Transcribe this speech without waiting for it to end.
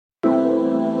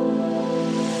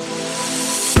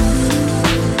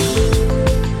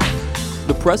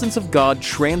presence of God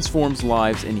transforms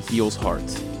lives and heals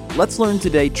hearts. Let's learn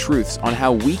today truths on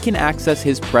how we can access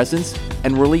His presence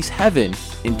and release heaven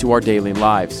into our daily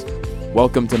lives.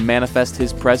 Welcome to Manifest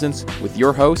His Presence with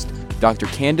your host, Dr.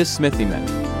 Candace Smithyman.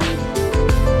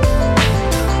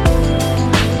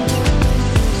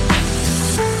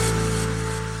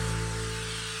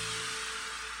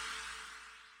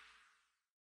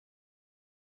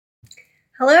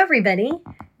 Hello, everybody.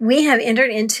 We have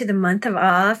entered into the month of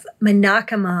Av,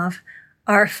 Menachem,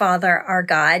 our Father, our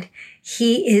God.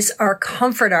 He is our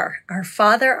comforter, our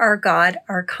Father, our God,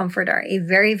 our comforter. A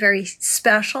very, very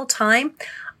special time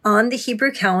on the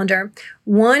Hebrew calendar,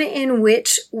 one in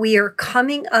which we are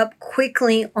coming up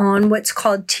quickly on what's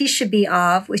called Tisha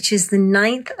B'Av, which is the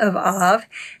 9th of Av,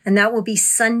 and that will be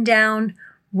sundown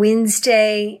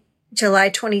Wednesday, July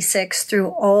 26th through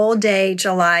all day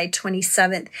July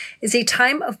 27th. Is a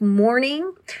time of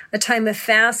mourning, a time of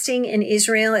fasting in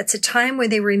Israel. It's a time where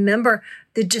they remember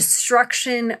the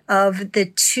destruction of the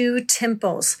two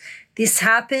temples. This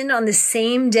happened on the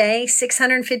same day,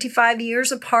 655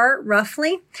 years apart,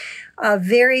 roughly. A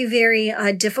very, very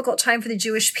difficult time for the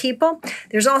Jewish people.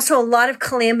 There's also a lot of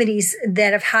calamities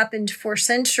that have happened for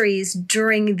centuries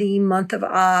during the month of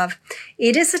Av.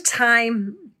 It is a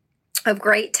time of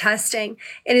great testing.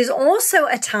 It is also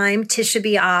a time, Tisha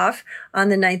B'Av, on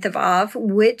the 9th of Av,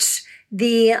 which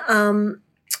the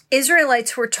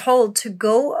Israelites were told to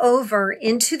go over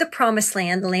into the promised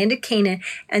land, the land of Canaan,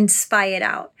 and spy it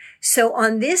out. So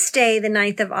on this day, the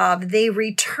 9th of Av, they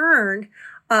return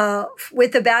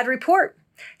with a bad report.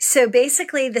 So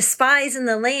basically, the spies in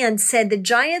the land said the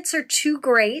giants are too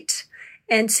great,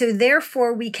 and so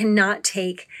therefore we cannot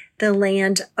take the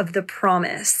land of the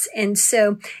promise. And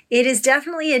so it is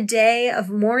definitely a day of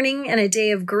mourning and a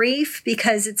day of grief,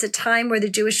 because it's a time where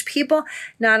the Jewish people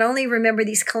not only remember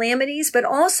these calamities, but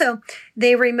also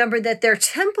they remember that their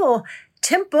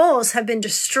temples have been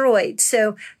destroyed.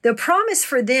 So the promise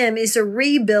for them is a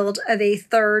rebuild of a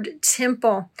third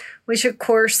temple, which of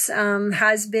course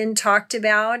has been talked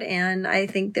about. And I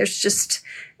think there's just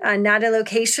not a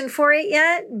location for it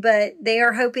yet, but they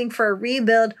are hoping for a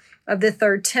rebuild of the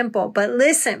third temple. But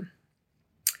listen,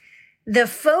 the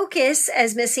focus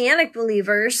as Messianic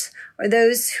believers, or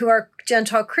those who are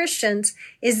Gentile Christians,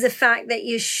 is the fact that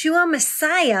Yeshua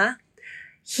Messiah,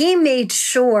 He made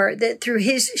sure that through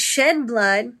His shed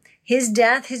blood, His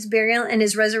death, His burial, and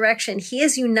His resurrection, He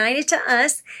is united to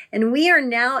us, and we are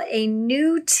now a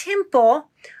new temple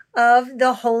of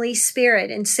the Holy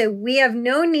Spirit. And so we have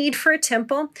no need for a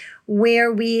temple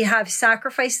where we have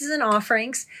sacrifices and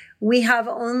offerings. We have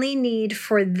only need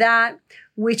for that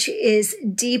which is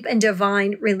deep and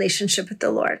divine relationship with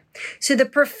the Lord. So the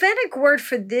prophetic word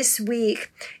for this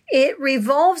week, it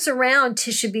revolves around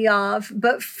Tisha B'Av,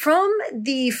 but from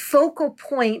the focal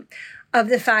point of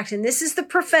the fact, and this is the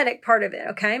prophetic part of it,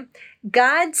 okay?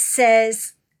 God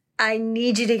says, I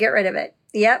need you to get rid of it.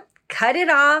 Yep, cut it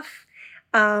off.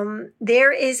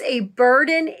 There is a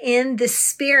burden in the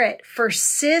spirit for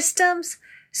systems,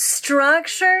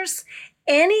 structures,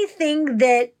 anything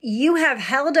that you have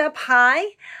held up high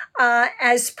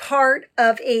as part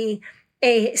of a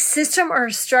system or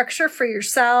a structure for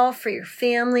yourself, for your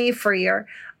family, for your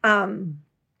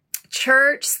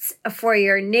church, for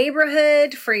your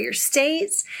neighborhood, for your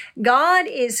states. God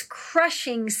is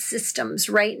crushing systems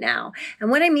right now.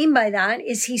 And what I mean by that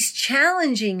is He's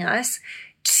challenging us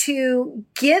to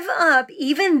give up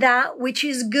even that which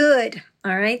is good.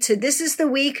 All right. So this is the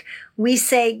week we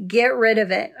say, get rid of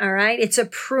it. All right. It's a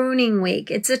pruning week.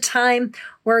 It's a time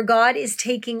where God is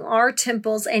taking our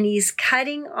temples and He's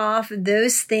cutting off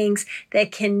those things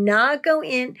that cannot go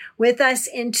in with us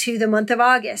into the month of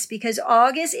August, because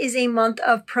August is a month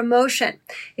of promotion.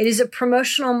 It is a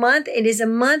promotional month. It is a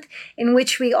month in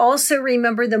which we also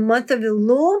remember the month of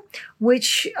Elul,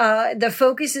 which the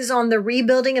focus is on the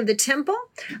rebuilding of the temple.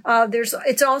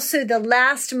 It's also the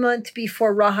last month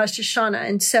before Rosh Hashanah.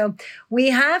 And so we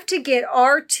have to get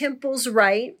our temples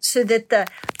right so that the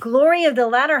glory of the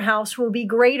latter house will be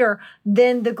greater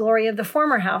than the glory of the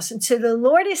former house. And so the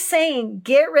Lord is saying,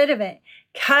 get rid of it.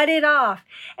 Cut it off.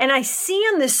 And I see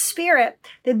in the spirit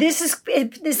that this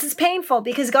is painful,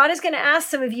 because God is going to ask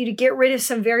some of you to get rid of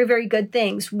some very, very good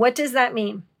things. What does that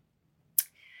mean?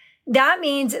 That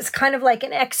means it's kind of like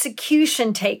an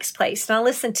execution takes place. Now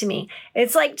listen to me.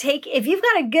 It's like if you've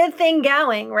got a good thing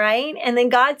going, right? And then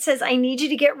God says, I need you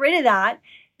to get rid of that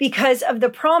because of the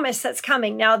promise that's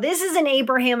coming. Now this is an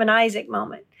Abraham and Isaac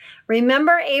moment.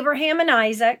 Remember Abraham and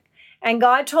Isaac, and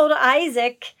God told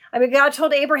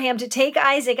Abraham to take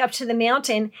Isaac up to the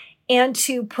mountain and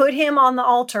to put him on the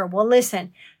altar. Well,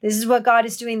 listen, this is what God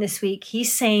is doing this week.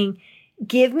 He's saying,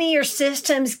 Give me your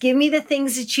systems. Give me the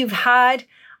things that you've had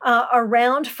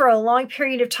around for a long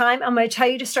period of time. I'm going to tell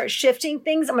you to start shifting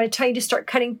things. I'm going to tell you to start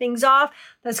cutting things off.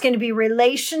 That's going to be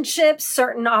relationships,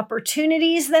 certain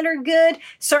opportunities that are good,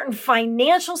 certain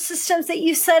financial systems that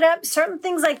you set up, certain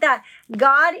things like that.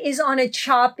 God is on a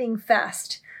chopping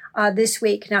fest this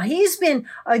week. Now, he's been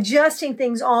adjusting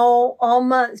things all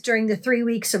month during the 3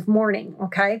 weeks of mourning,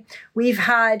 okay? We've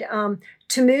had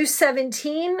Tammuz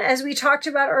 17, as we talked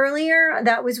about earlier.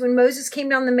 That was when Moses came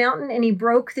down the mountain and he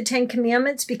broke the 10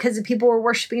 commandments because the people were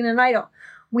worshiping an idol.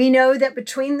 We know that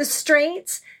between the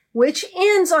straits, which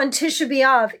ends on Tisha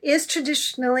B'Av, is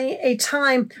traditionally a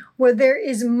time where there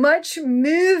is much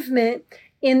movement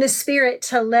in the spirit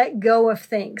to let go of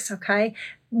things, okay?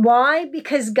 Why?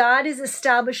 Because God is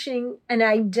establishing an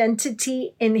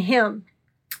identity in him,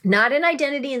 not an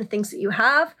identity in the things that you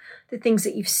have, the things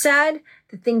that you've said,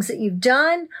 the things that you've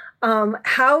done.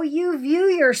 How you view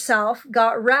yourself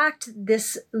got wrecked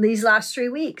these last 3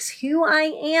 weeks. Who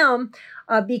I am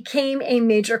became a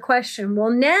major question.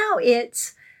 Well, now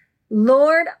it's,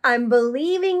 Lord, I'm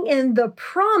believing in the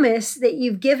promise that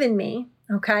you've given me.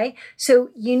 Okay, so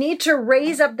you need to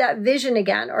raise up that vision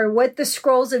again, or what the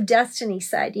scrolls of destiny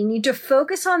said. You need to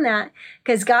focus on that,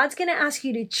 because God's going to ask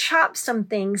you to chop some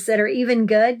things that are even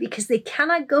good, because they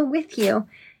cannot go with you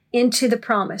into the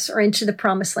promise or into the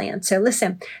promised land. So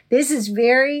listen, this is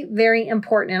very, very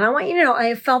important. And I want you to know, I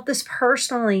have felt this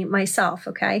personally myself,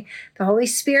 okay? The Holy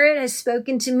Spirit has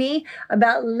spoken to me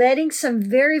about letting some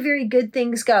very, very good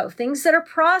things go, things that are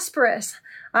prosperous,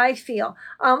 I feel.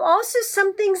 Also,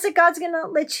 some things that God's going to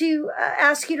let you,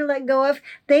 ask you to let go of,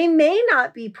 they may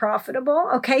not be profitable,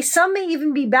 okay? Some may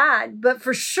even be bad, but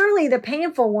for surely the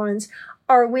painful ones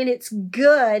are when it's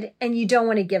good and you don't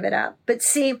want to give it up. But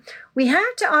see, we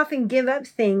have to often give up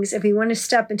things if we want to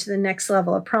step into the next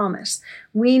level of promise.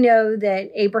 We know that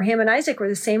Abraham and Isaac were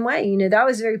the same way. You know, that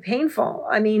was very painful.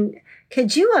 I mean,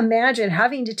 could you imagine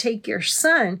having to take your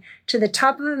son to the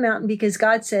top of a mountain because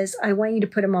God says, I want you to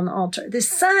put him on the altar? The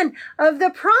son of the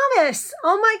promise.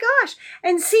 Oh my gosh.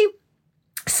 And see,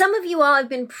 some of you all have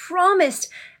been promised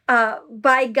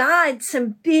by God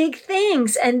some big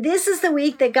things. And this is the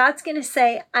week that God's going to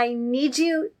say, I need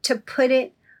you to put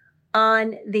it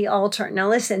on the altar. Now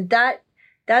listen,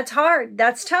 that's hard.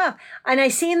 That's tough. And I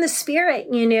see in the spirit,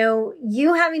 you know,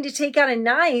 you having to take out a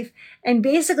knife and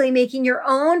basically making your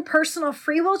own personal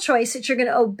free will choice that you're going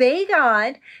to obey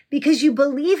God because you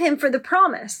believe him for the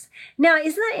promise. Now,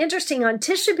 isn't that interesting? On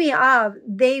Tisha B'Av,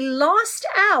 they lost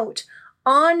out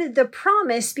on the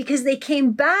promise because they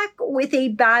came back with a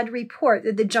bad report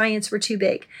that the giants were too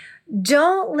big.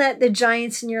 Don't let the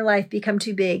giants in your life become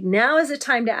too big. Now is the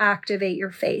time to activate your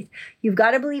faith. You've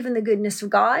got to believe in the goodness of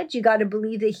God. You got to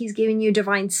believe that he's giving you a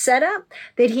divine setup,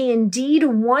 that he indeed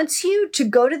wants you to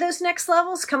go to those next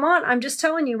levels. Come on, I'm just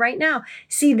telling you right now.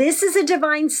 See, this is a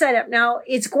divine setup. Now,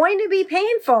 it's going to be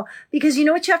painful because you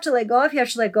know what you have to let go of? You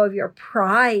have to let go of your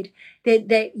pride.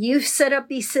 That you've set up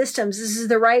these systems. This is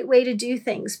the right way to do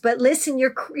things. But listen,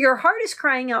 your heart is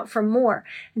crying out for more.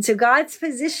 And so God's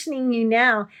positioning you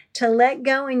now to let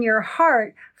go in your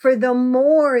heart for the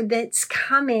more that's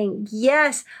coming.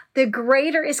 Yes, the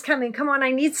greater is coming. Come on, I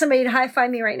need somebody to high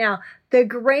five me right now. The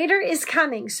greater is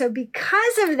coming. So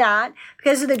because of that,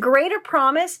 because of the greater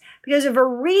promise, because of a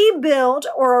rebuild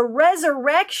or a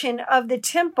resurrection of the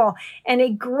temple and a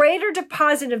greater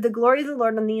deposit of the glory of the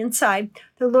Lord on the inside,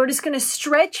 the Lord is going to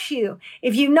stretch you.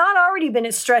 If you've not already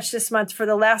been stretched this month for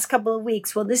the last couple of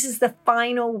weeks, well, this is the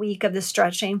final week of the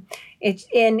stretching. It's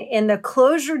in the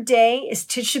closure day is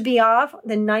Tisha B'Av,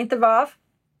 the 9th of Av.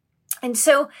 And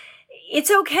so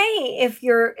it's okay if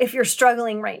you're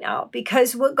struggling right now,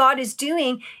 because what God is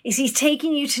doing is he's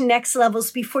taking you to next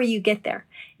levels before you get there.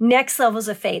 Next levels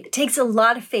of faith. It takes a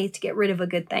lot of faith to get rid of a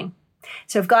good thing.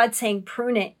 So if God's saying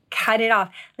prune it, cut it off.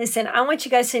 Listen, I want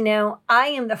you guys to know I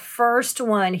am the first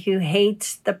one who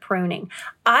hates the pruning.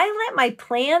 I let my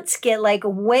plants get like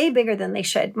way bigger than they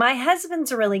should. My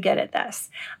husband's really good at this.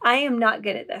 I am not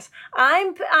good at this.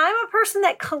 I'm a person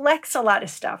that collects a lot of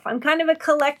stuff. I'm kind of a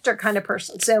collector kind of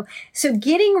person. So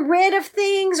getting rid of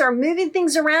things or moving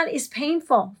things around is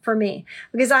painful for me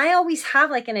because I always have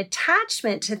like an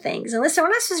attachment to things. And listen,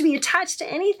 we're not supposed to be attached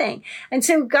to anything. And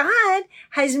so God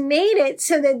has made it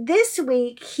so that this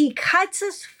week he cuts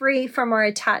us free from our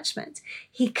attachments.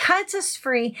 He cuts us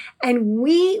free and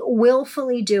we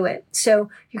willfully do it. So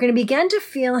you're going to begin to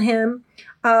feel him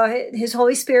His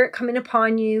Holy Spirit coming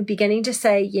upon you, beginning to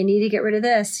say, you need to get rid of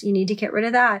this. You need to get rid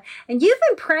of that. And you've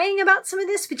been praying about some of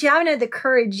this, but you haven't had the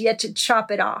courage yet to chop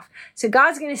it off. So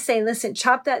God's going to say, listen,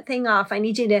 chop that thing off. I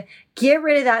need you to get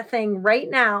rid of that thing right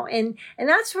now. And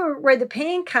that's where the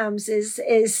pain comes is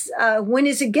when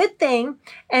it's a good thing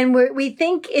and we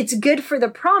think it's good for the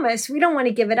promise, we don't want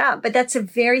to give it up. But that's the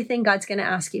very thing God's going to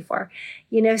ask you for.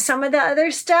 Some of the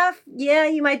other stuff, yeah,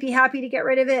 you might be happy to get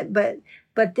rid of it,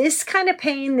 but this kind of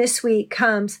pain this week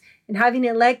comes in having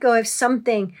to let go of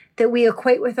something that we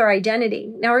equate with our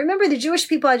identity. Now, remember, the Jewish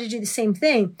people had to do the same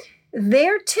thing.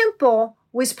 Their temple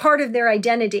was part of their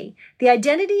identity. The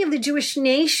identity of the Jewish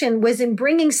nation was in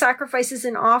bringing sacrifices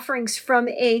and offerings from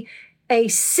a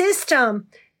system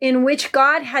in which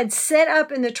God had set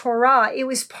up in the Torah. It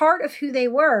was part of who they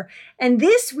were. And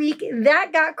this week,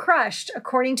 that got crushed,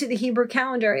 according to the Hebrew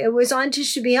calendar. It was on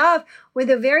Tisha B'Av with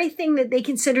the very thing that they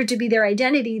considered to be their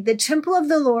identity, the temple of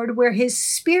the Lord, where his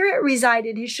spirit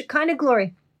resided, his Shekinah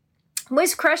glory,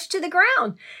 was crushed to the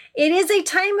ground. It is a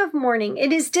time of mourning.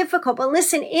 It is difficult. But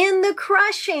listen, in the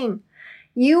crushing,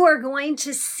 you are going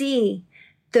to see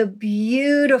the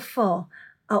beautiful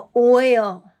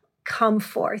oil come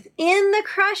forth. In the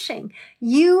crushing,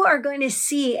 you are going to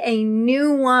see a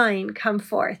new wine come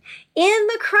forth. In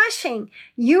the crushing,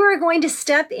 you are going to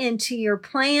step into your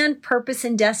plan, purpose,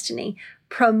 and destiny.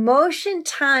 Promotion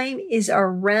time is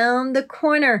around the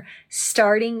corner,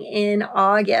 starting in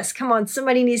August. Come on,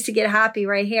 somebody needs to get happy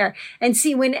right here. And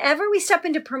see, whenever we step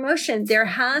into promotion, there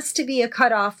has to be a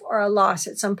cutoff or a loss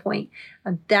at some point.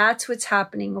 And that's what's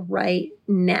happening right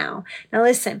now. Now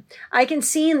listen, I can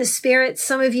see in the spirit,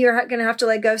 some of you are going to have to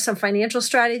let go of some financial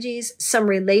strategies, some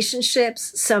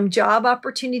relationships, some job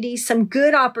opportunities, some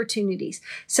good opportunities,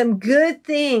 some good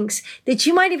things that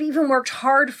you might have even worked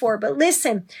hard for. But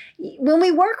listen, when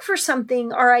we work for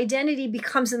something, our identity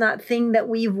becomes in that thing that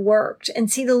we've worked.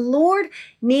 And see, the Lord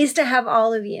needs to have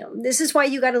all of you. This is why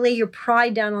you got to lay your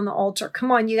pride down on the altar.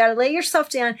 Come on, you got to lay yourself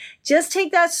down. Just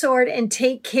take that sword and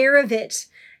take care of it.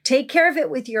 Take care of it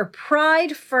with your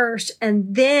pride first,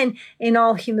 and then in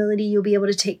all humility, you'll be able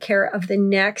to take care of the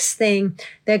next thing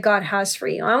that God has for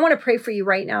you. I want to pray for you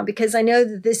right now because I know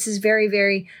that this is very,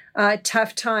 very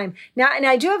tough time. Now, and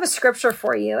I do have a scripture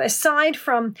for you. Aside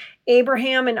from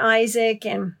Abraham and Isaac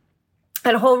and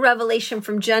a whole revelation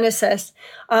from Genesis,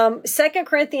 2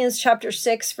 Corinthians chapter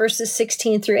 6, verses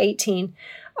 16 through 18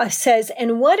 says,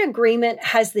 "And what agreement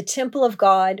has the temple of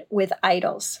God with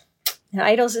idols?" Now,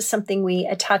 idols is something we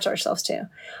attach ourselves to.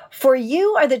 "For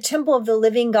you are the temple of the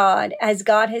living God, as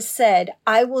God has said,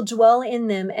 I will dwell in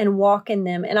them and walk in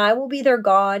them, and I will be their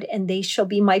God, and they shall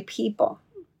be my people.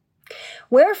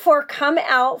 Wherefore come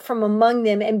out from among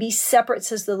them and be separate,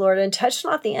 says the Lord, and touch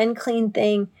not the unclean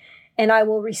thing, and I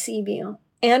will receive you,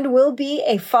 and will be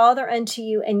a father unto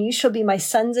you, and you shall be my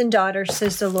sons and daughters,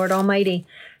 says the Lord Almighty."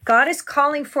 God is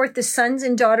calling forth the sons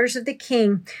and daughters of the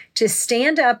King to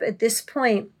stand up at this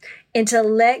point and to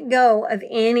let go of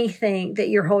anything that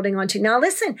you're holding on to. Now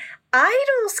listen,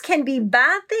 idols can be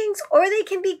bad things or they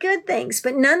can be good things,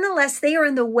 but nonetheless, they are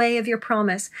in the way of your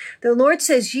promise. The Lord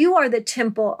says you are the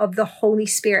temple of the Holy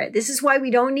Spirit. This is why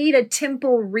we don't need a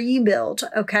temple rebuild,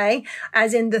 okay?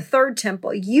 As in the third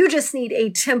temple. You just need a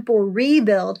temple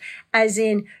rebuild, as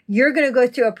in you're going to go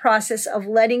through a process of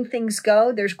letting things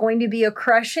go. There's going to be a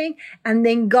crushing, and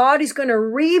then God is going to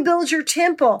rebuild your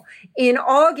temple in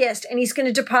August, and he's going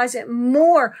to deposit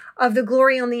more of the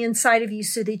glory on the inside of you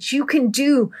so that you can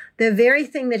do the very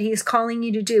thing that he is calling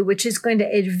you to do, which is going to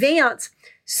advance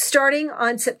starting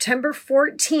on September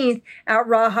 14th at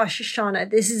Rosh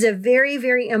Hashanah. This is a very,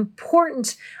 very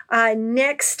important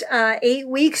next 8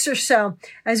 weeks or so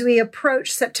as we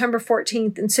approach September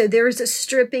 14th. And so there is a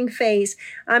stripping phase.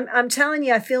 I'm telling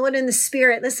you, I feel it in the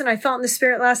spirit. Listen, I felt in the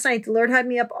spirit last night. The Lord had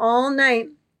me up all night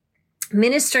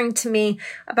ministering to me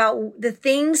about the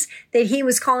things that he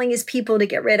was calling his people to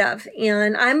get rid of.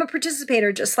 And I'm a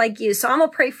participator just like you. So I'm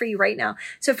going to pray for you right now.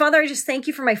 So Father, I just thank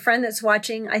you for my friend that's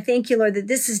watching. I thank you, Lord, that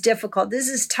this is difficult. This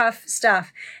is tough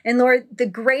stuff. And Lord, the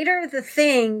greater the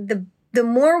thing, the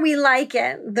more we like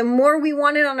it, the more we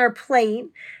want it on our plate,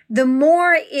 the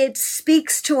more it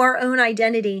speaks to our own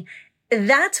identity.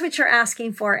 That's what you're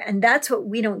asking for, and that's what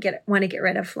we don't want to get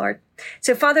rid of, Lord.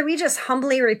 So, Father, we just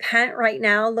humbly repent right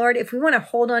now, Lord. If we want to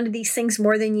hold on to these things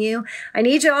more than you, I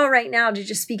need you all right now to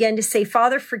just begin to say,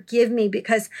 Father, forgive me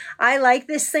because I like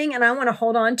this thing and I want to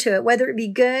hold on to it, whether it be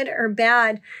good or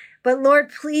bad. But Lord,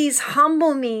 please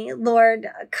humble me, Lord.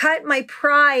 Cut my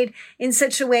pride in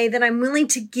such a way that I'm willing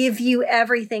to give you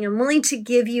everything. I'm willing to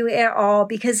give you it all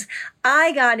because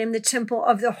I got in the temple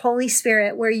of the Holy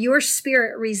Spirit where your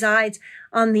spirit resides.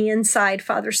 on the inside,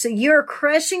 Father. So you're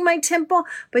crushing my temple,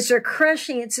 but you're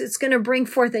crushing it. So it's going to bring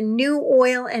forth a new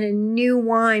oil and a new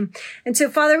wine. And so,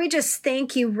 Father, we just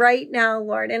thank you right now,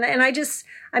 Lord. And I'm just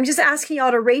asking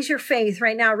y'all to raise your faith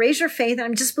right now. Raise your faith.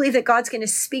 And I just believe that God's going to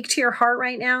speak to your heart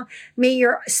right now. May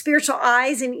your spiritual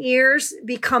eyes and ears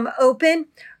become open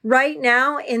right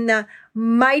now in the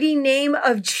mighty name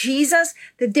of Jesus,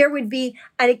 that there would be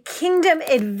a kingdom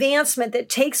advancement that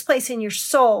takes place in your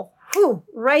soul. Whew,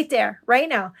 right there, right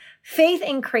now. Faith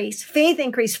increase,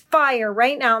 fire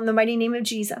right now in the mighty name of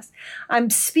Jesus. I'm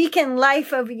speaking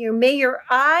life over you. May your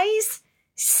eyes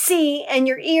see and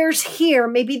your ears hear.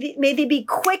 May they be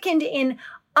quickened in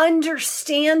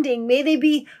understanding. May they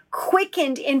be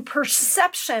quickened in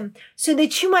perception so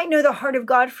that you might know the heart of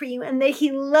God for you and that he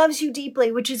loves you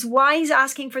deeply, which is why he's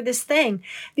asking for this thing.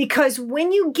 Because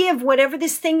when you give whatever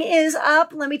this thing is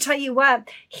up, let me tell you what,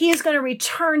 he is going to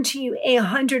return to you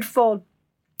 100-fold.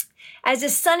 As a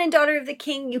son and daughter of the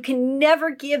king, you can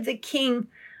never give the king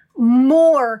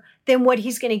more than what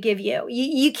he's going to give you.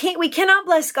 We cannot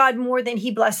bless God more than he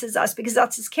blesses us because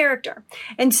that's his character.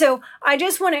 And so I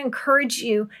just want to encourage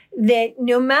you that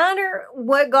no matter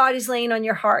what God is laying on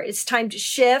your heart, it's time to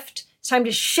shift. It's time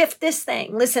to shift this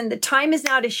thing. Listen, the time is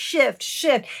now to shift.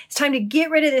 It's time to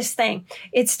get rid of this thing.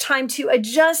 It's time to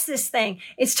adjust this thing.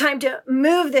 It's time to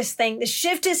move this thing. The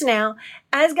shift is now.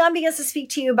 As God begins to speak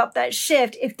to you about that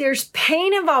shift, if there's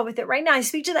pain involved with it right now, I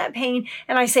speak to that pain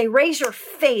and I say, raise your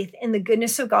faith in the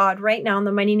goodness of God right now in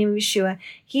the mighty name of Yeshua.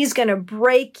 He's going to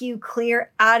break you clear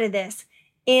out of this.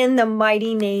 In the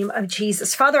mighty name of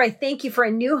Jesus. Father, I thank you for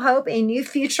a new hope, a new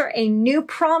future, a new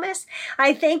promise.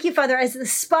 I thank you, Father, as the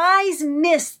spies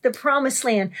missed the promised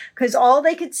land because all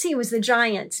they could see was the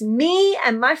giants. Me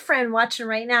and my friend watching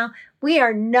right now, we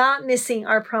are not missing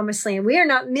our promised land. We are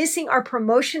not missing our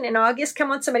promotion in August.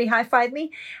 Come on, somebody high five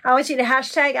me. I want you to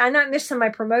hashtag, I'm not missing my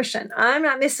promotion. I'm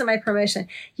not missing my promotion.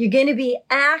 You're going to be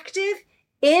active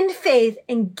in faith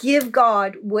and give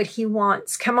God what he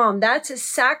wants. Come on. That's a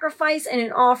sacrifice and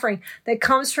an offering that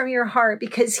comes from your heart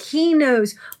because he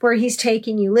knows where he's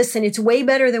taking you. Listen, it's way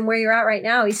better than where you're at right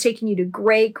now. He's taking you to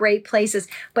great, great places,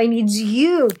 but he needs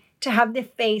you to have the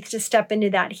faith to step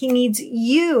into that. He needs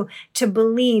you to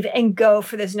believe and go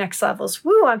for those next levels.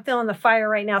 Woo, I'm feeling the fire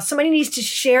right now. Somebody needs to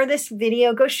share this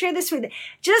video. Go share this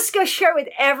just go share it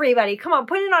with everybody. Come on,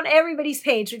 put it on everybody's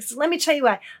page because let me tell you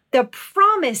what, the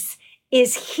promise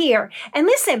is here. And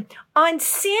listen, on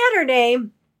Saturday,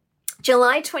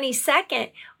 July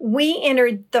 22nd, we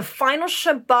entered the final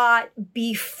Shabbat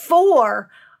before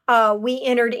we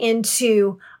entered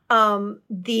into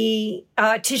the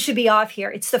Tisha B'Av here.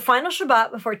 It's the final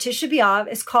Shabbat before Tisha B'Av.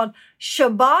 It's called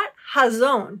Shabbat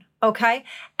Hazon. Okay.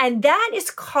 And that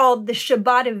is called the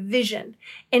Shabbat of vision.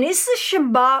 And it's the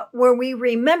Shabbat where we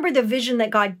remember the vision that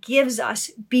God gives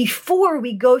us before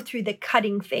we go through the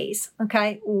cutting phase.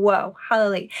 Okay. Whoa.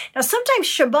 Hallelujah. Now, sometimes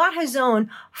Shabbat Hazon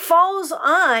falls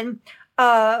on,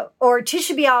 or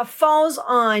Tisha B'Av falls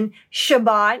on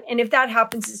Shabbat. And if that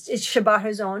happens, it's Shabbat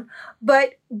Hazon.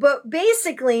 But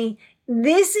basically,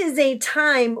 this is a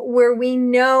time where we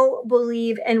know,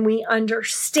 believe, and we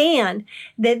understand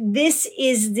that this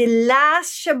is the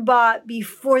last Shabbat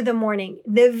before the mourning.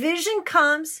 The vision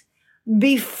comes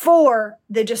before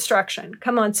the destruction.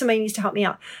 Come on, somebody needs to help me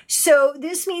out. So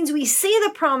this means we see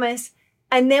the promise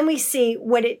and then we see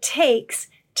what it takes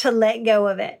to let go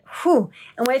of it. Whew.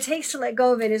 And what it takes to let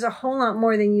go of it is a whole lot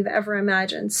more than you've ever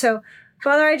imagined. So,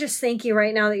 Father, I just thank you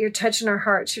right now that you're touching our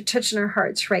hearts. You're touching our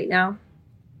hearts right now.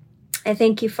 I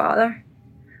thank you, Father.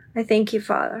 I thank you,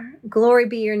 Father. Glory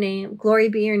be your name. Glory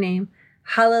be your name.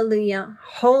 Hallelujah.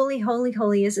 Holy, holy,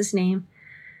 holy is his name.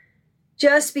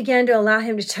 Just begin to allow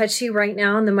him to touch you right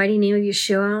now in the mighty name of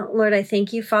Yeshua. Lord, I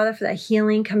thank you, Father, for that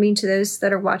healing coming to those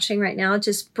that are watching right now.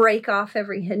 Just break off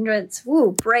every hindrance.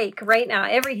 Woo, break right now.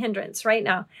 Every hindrance right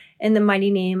now in the mighty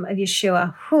name of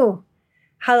Yeshua. Woo.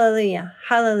 Hallelujah.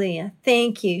 Hallelujah.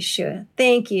 Thank you, Yeshua.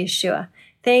 Thank you, Yeshua.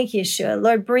 Thank you, Yeshua.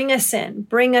 Lord, bring us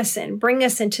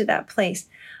into that place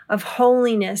of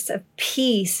holiness, of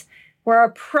peace, where our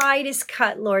pride is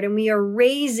cut, Lord, and we are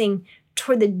raising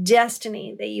toward the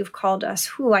destiny that you've called us.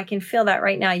 Whew, I can feel that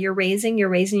right now. You're raising.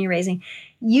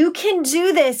 You can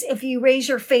do this if you raise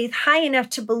your faith high enough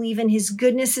to believe in his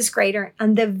goodness is greater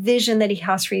and the vision that he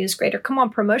has for you is greater. Come on,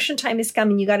 promotion time is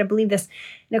coming. You got to believe this.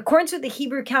 In accordance with the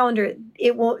Hebrew calendar,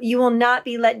 you will not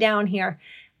be let down here.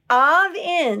 Av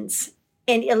ends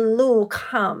and Elul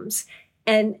comes.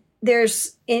 And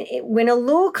when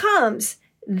Elul comes,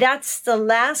 that's the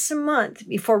last month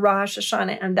before Rosh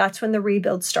Hashanah, and that's when the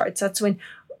rebuild starts. That's when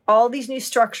all these new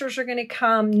structures are going to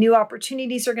come, new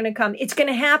opportunities are going to come. It's going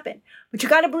to happen. But you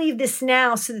got to believe this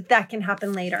now so that that can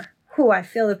happen later. I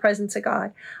feel the presence of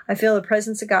God. I feel the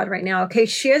presence of God right now. Okay,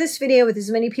 share this video with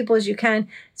as many people as you can.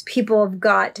 People have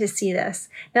got to see this.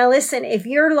 Now listen, if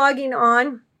you're logging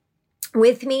on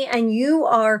with me and you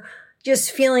are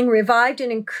just feeling revived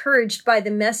and encouraged by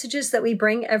the messages that we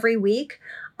bring every week,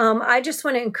 I just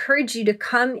want to encourage you to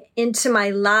come into my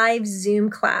live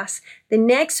Zoom class. The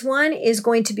next one is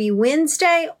going to be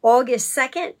Wednesday, August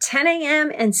 2nd, 10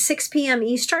 a.m. and 6 p.m.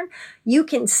 Eastern. You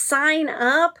can sign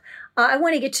up. I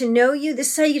want to get to know you.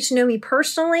 This is how you get to know me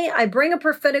personally. I bring a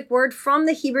prophetic word from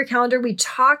the Hebrew calendar. We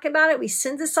talk about it. We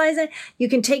synthesize it. You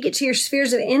can take it to your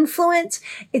spheres of influence.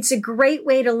 It's a great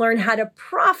way to learn how to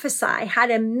prophesy, how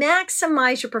to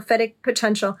maximize your prophetic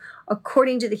potential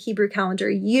according to the Hebrew calendar.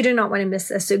 You do not want to miss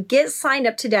this. So get signed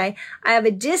up today. I have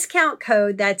a discount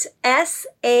code that's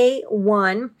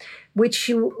SA1, which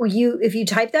if you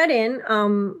type that in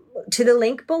to the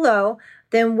link below,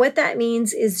 then what that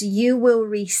means is you will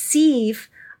receive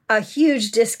a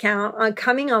huge discount on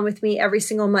coming on with me every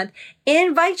single month.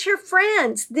 Invite your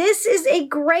friends. This is a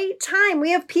great time.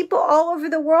 We have people all over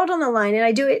the world on the line, and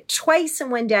I do it twice in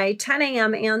one day, 10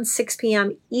 a.m. and 6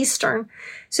 p.m. Eastern.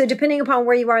 So depending upon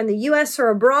where you are in the U.S. or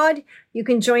abroad, you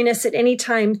can join us at any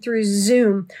time through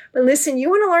Zoom. But listen, you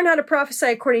want to learn how to prophesy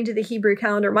according to the Hebrew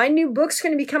calendar. My new book's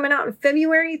going to be coming out in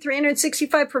February,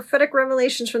 365 prophetic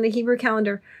revelations from the Hebrew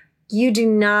calendar. You do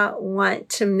not want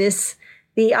to miss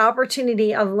the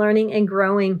opportunity of learning and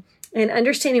growing and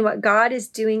understanding what God is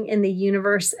doing in the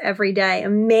universe every day.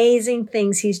 Amazing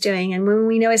things he's doing. And when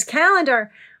we know his calendar,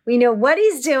 we know what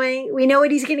he's doing. We know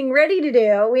what he's getting ready to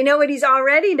do. We know what he's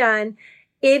already done.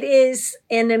 It is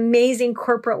an amazing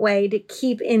corporate way to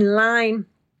keep in line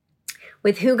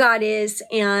with who God is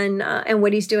and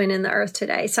what he's doing in the earth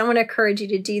today. So I want to encourage you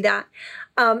to do that.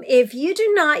 If you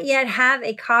do not yet have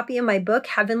a copy of my book,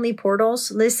 Heavenly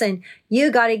Portals, listen, you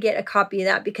got to get a copy of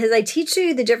that because I teach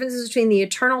you the differences between the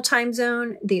eternal time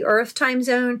zone, the earth time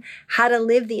zone, how to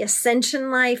live the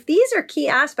ascension life. These are key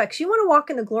aspects. You want to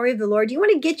walk in the glory of the Lord. You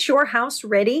want to get your house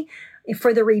ready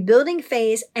for the rebuilding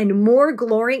phase and more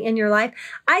glory in your life.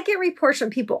 I get reports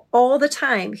from people all the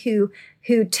time who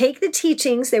take the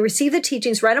teachings, they receive the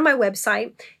teachings right on my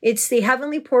website. It's the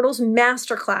Heavenly Portals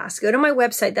Masterclass. Go to my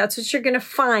website. That's what you're going to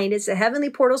find. It's the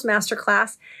Heavenly Portals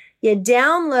Masterclass. You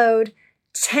download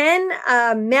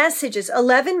 11 messages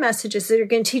that are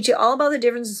going to teach you all about the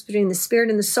differences between the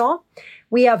spirit and the soul.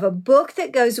 We have a book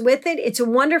that goes with it. It's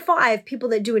wonderful. I have people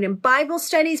that do it in Bible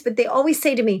studies, but they always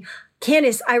say to me,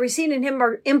 Candace, I received an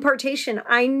impartation.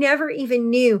 I never even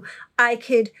knew I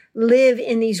could live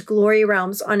in these glory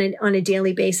realms on a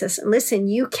daily basis. And listen,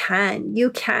 you can.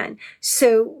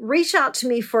 So reach out to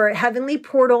me for Heavenly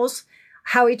Portals,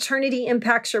 how eternity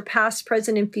impacts your past,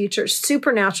 present, and future.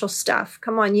 Supernatural stuff.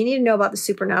 Come on, you need to know about the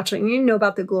supernatural. You need to know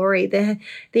about the glory, the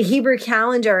Hebrew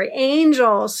calendar,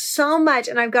 angels, so much.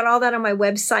 And I've got all that on my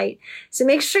website. So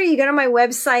make sure you go to my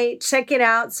website, check it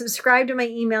out, subscribe to my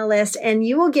email list, and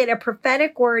you will get a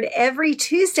prophetic word every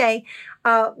Tuesday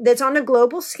that's on a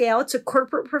global scale. It's a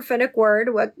corporate prophetic word,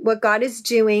 what God is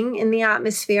doing in the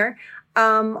atmosphere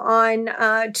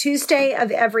on Tuesday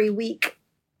of every week.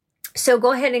 So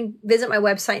go ahead and visit my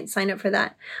website and sign up for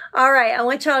that. All right. I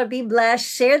want y'all to be blessed.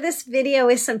 Share this video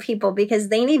with some people because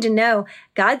they need to know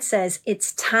God says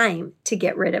it's time to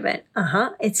get rid of it.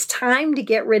 It's time to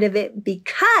get rid of it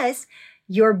because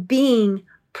you're being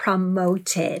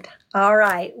promoted. All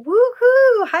right.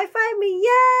 Woohoo. High five me.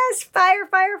 Yes. Fire,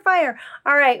 fire, fire.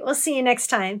 All right. We'll see you next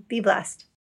time. Be blessed.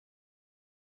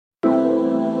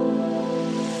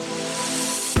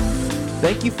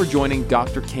 Thank you for joining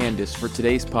Dr. Candace for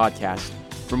today's podcast.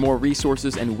 For more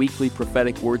resources and weekly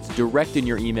prophetic words direct in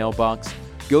your email box,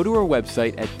 go to our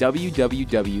website at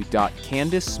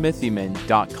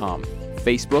www.candacesmithyman.com,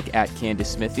 Facebook at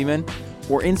Candace Smithyman,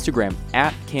 or Instagram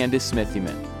at Candace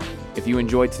Smithyman. If you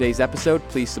enjoyed today's episode,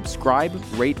 please subscribe,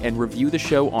 rate, and review the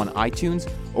show on iTunes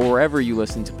or wherever you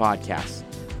listen to podcasts.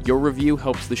 Your review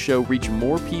helps the show reach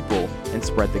more people and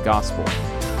spread the gospel.